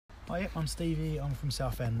Hi, I'm Stevie. I'm from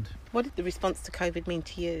Southend. What did the response to COVID mean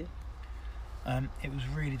to you? It was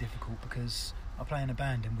really difficult because I play in a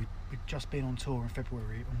band and we'd just been on tour in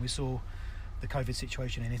February and we saw the COVID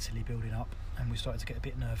situation in Italy building up and we started to get a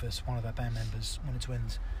bit nervous. One of our band members wanted to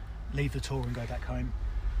leave the tour and go back home.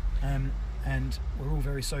 And we're all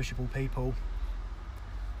very sociable people.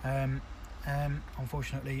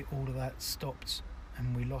 Unfortunately, all of that stopped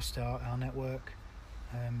and we lost our network.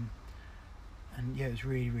 And yeah, it was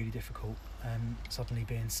really, really difficult. Suddenly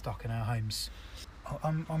being stuck in our homes.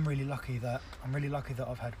 I'm really lucky that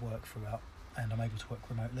I've had work throughout, and I'm able to work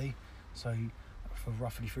remotely. So for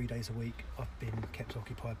roughly 3 days a week, I've been kept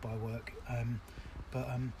occupied by work.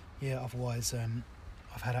 Otherwise,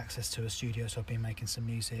 I've had access to a studio, so I've been making some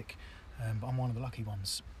music. But I'm one of the lucky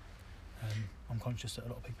ones. I'm conscious that a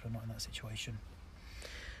lot of people are not in that situation.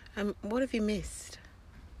 What have you missed?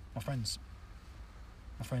 My friends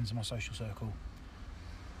and my social circle,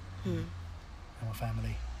 and my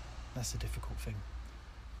family. That's the difficult thing.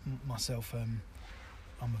 Myself, I'm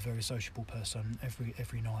a very sociable person.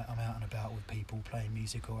 Every night I'm out and about with people, playing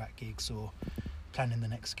music or at gigs or planning the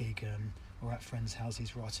next gig, or at friends'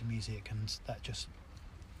 houses writing music, and that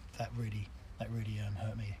really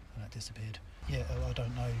hurt me when that disappeared. Yeah, I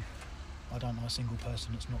don't know a single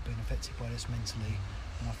person that's not been affected by this mentally,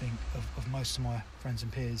 and I think of most of my friends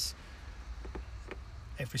and peers,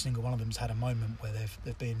 every single one of them's had a moment where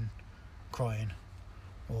they've been crying,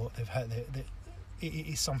 or they've had it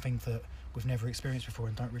is something that we've never experienced before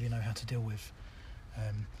and don't really know how to deal with.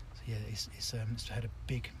 It's had a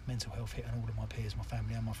big mental health hit on all of my peers, my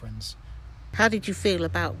family and my friends. How did you feel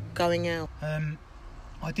about going out? I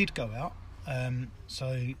did go out.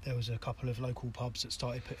 So there was a couple of local pubs that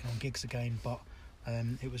started putting on gigs again, but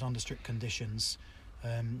it was under strict conditions.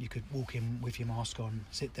 You could walk in with your mask on,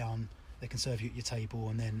 sit down, they can serve you at your table,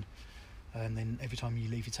 and then every time you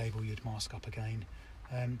leave your table you'd mask up again.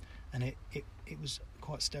 And it was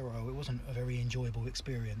quite sterile. It wasn't a very enjoyable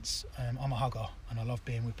experience. I'm a hugger and I love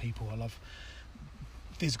being with people. I love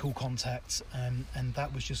physical contact, and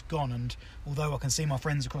that was just gone. And although I can see my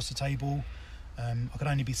friends across the table, I could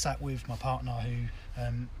only be sat with my partner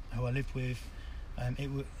who I lived with.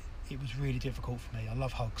 It was really difficult for me. I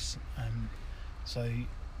love hugs.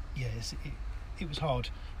 It was hard.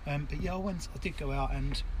 But yeah, I did go out,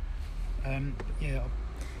 and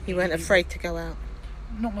You weren't afraid to go out?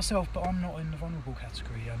 Not myself, but I'm not in the vulnerable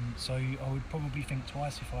category. So I would probably think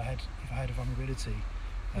twice if I had a vulnerability,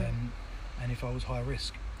 and if I was high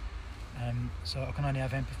risk. So I can only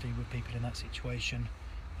have empathy with people in that situation.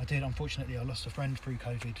 Unfortunately, I lost a friend through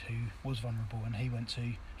COVID who was vulnerable, and he went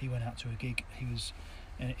out to a gig. He was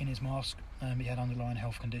in his mask. He had underlying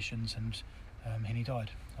health conditions, and he died.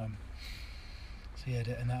 And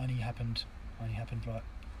that only happened like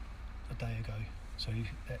a day ago. So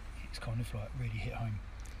it's kind of like really hit home.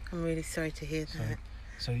 I'm really sorry to hear that.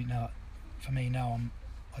 So now, for me now,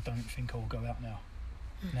 I don't think I will go out now.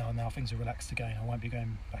 Now things are relaxed again. I won't be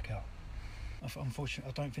going back out.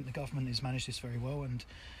 Unfortunately, I don't think the government has managed this very well, and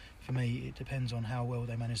for me it depends on how well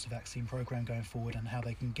they manage the vaccine programme going forward and how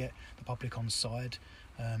they can get the public on side.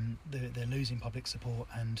 They're losing public support,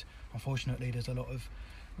 and unfortunately there's a lot of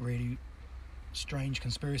really strange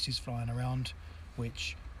conspiracies flying around,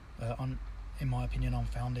 which in my opinion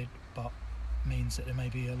unfounded, but means that there may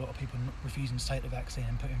be a lot of people refusing to take the vaccine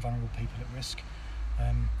and putting vulnerable people at risk.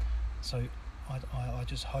 So I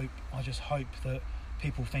just hope that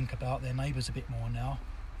people think about their neighbours a bit more now,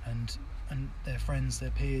 and their friends,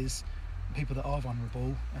 their peers, people that are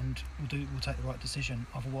vulnerable, and will take the right decision.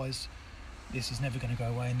 Otherwise, this is never going to go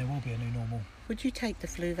away, and there will be a new normal. Would you take the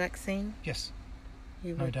flu vaccine? Yes,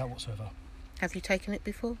 no doubt whatsoever. Have you taken it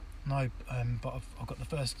before? No, but I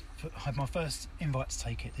had my first invite to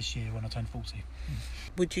take it this year when I turned 40.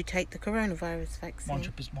 Would you take the coronavirus vaccine?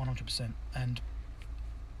 100%, and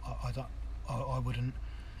I wouldn't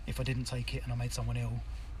if I didn't take it and I made someone ill.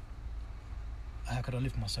 How could I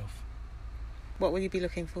live with myself? What will you be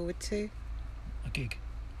looking forward to? A gig.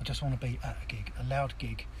 I just want to be at a gig, a loud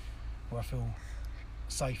gig, where I feel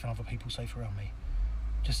safe and other people safe around me.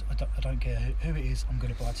 I don't care who it is. I'm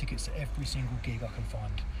going to buy tickets to every single gig I can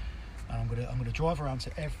find, and I'm going to drive around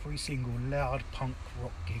to every single loud punk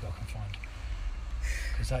rock gig I can find,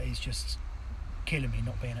 because that is just killing me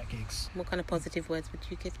not being at gigs. What kind of positive words would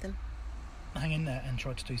you give them? Hang in there and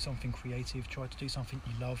try to do something creative. Try to do something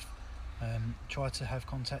you love. Try to have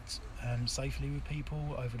contact safely with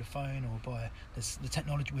people over the phone or by the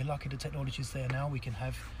technology. We're lucky the technology's there now. We can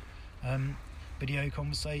have video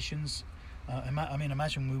conversations.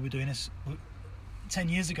 Imagine we were doing this 10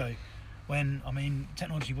 years ago, when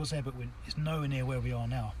technology was there, but it's nowhere near where we are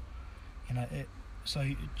now. So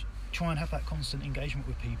try and have that constant engagement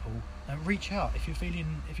with people, and reach out if you're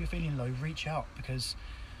feeling low. Reach out, because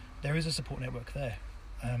there is a support network there,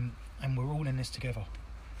 and we're all in this together.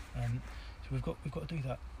 So we've got to do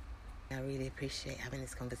that. I really appreciate having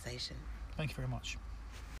this conversation. Thank you very much.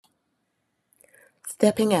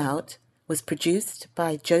 Stepping Out was produced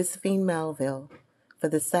by Josephine Melville for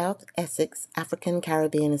the South Essex African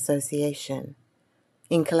Caribbean Association,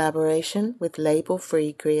 in collaboration with Label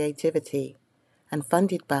Free Creativity, and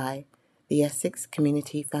funded by the Essex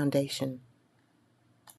Community Foundation.